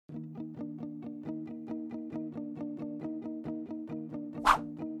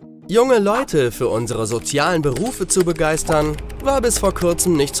Junge Leute für unsere sozialen Berufe zu begeistern, war bis vor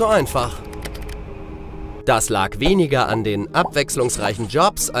kurzem nicht so einfach. Das lag weniger an den abwechslungsreichen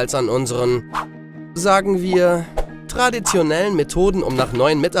Jobs als an unseren, sagen wir, traditionellen Methoden, um nach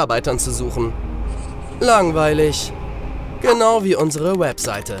neuen Mitarbeitern zu suchen. Langweilig. Genau wie unsere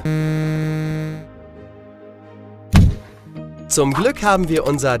Webseite. Zum Glück haben wir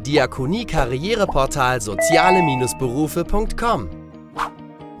unser Diakonie-Karriereportal Soziale-Berufe.kann.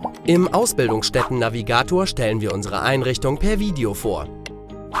 Im Ausbildungsstätten-Navigator stellen wir unsere Einrichtung per Video vor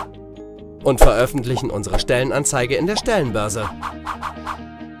und veröffentlichen unsere Stellenanzeige in der Stellenbörse.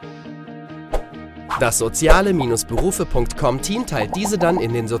 Das Soziale-Berufe.kann-Team teilt diese dann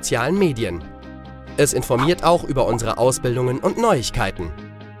in den sozialen Medien. Es informiert auch über unsere Ausbildungen und Neuigkeiten.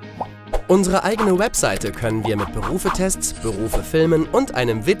 Unsere eigene Webseite können wir mit Berufetests, Berufefilmen und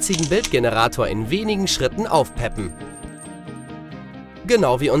einem witzigen Bildgenerator in wenigen Schritten aufpeppen.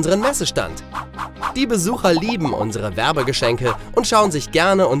 Genau wie unseren Messestand. Die Besucher lieben unsere Werbegeschenke und schauen sich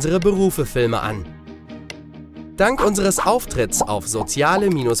gerne unsere Berufefilme an. Dank unseres Auftritts auf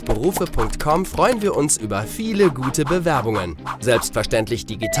Soziale-Berufe.kann freuen wir uns über viele gute Bewerbungen, selbstverständlich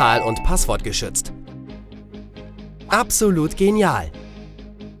digital und passwortgeschützt. Absolut genial!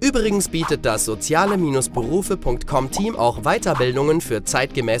 Übrigens bietet das Soziale-Berufe.kann-Team auch Weiterbildungen für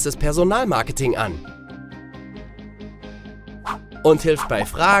zeitgemäßes Personalmarketing an. Und hilft bei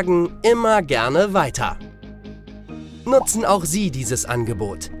Fragen immer gerne weiter. Nutzen auch Sie dieses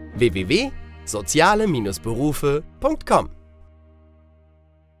Angebot. www.soziale-berufe.kann